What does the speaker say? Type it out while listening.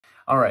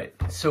All right,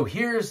 so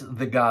here's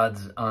the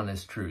God's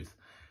honest truth.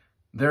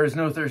 There is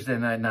no Thursday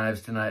Night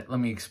Knives tonight. Let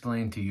me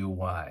explain to you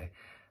why.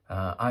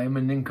 I am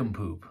a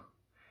nincompoop.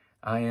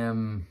 I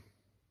am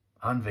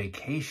on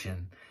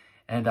vacation,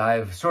 and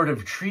I've sort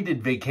of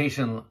treated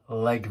vacation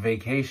like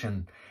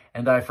vacation,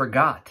 and I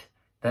forgot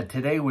that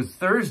today was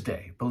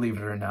Thursday, believe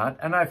it or not,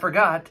 and I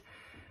forgot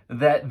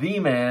that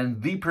the man,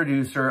 the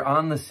producer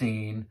on the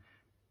scene,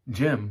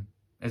 Jim,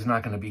 is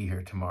not going to be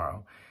here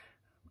tomorrow.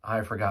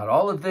 I forgot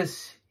all of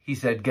this. He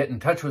said, get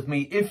in touch with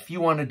me if you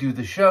want to do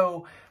the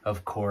show.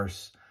 Of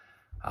course,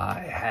 I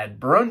had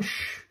brunch.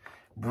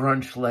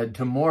 Brunch led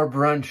to more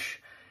brunch,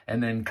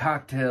 and then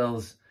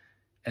cocktails.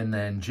 And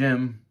then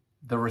Jim,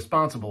 the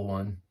responsible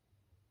one,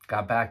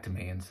 got back to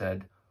me and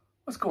said,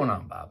 what's going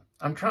on, Bob?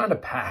 I'm trying to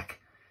pack.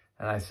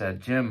 And I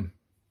said, Jim,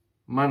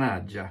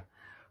 managgia,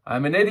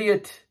 I'm an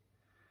idiot.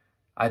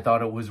 I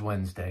thought it was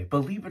Wednesday.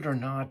 Believe it or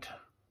not,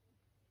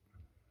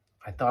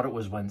 I thought it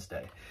was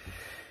Wednesday.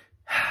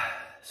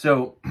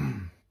 So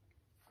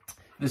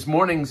this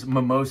morning's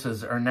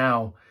mimosas are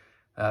now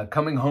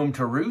coming home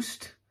to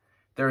roost.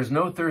 There is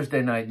no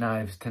Thursday Night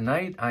Knives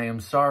tonight. I am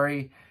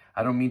sorry.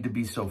 I don't mean to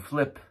be so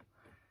flip.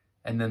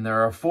 And then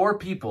there are 4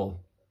 people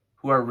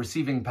who are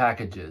receiving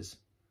packages.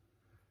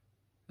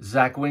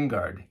 Zach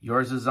Wingard,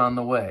 yours is on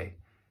the way.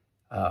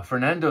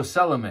 Fernando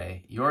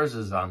Salome, yours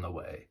is on the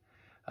way.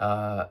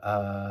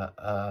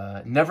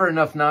 Never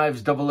Enough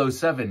Knives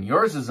 007,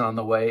 yours is on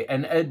the way.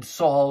 And Ed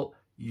Saul,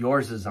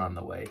 yours is on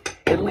the way.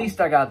 At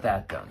least I got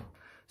that done.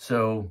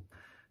 So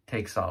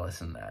take solace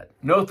in that.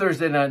 No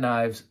Thursday Night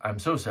Knives. I'm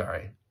so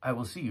sorry. I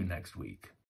will see you next week.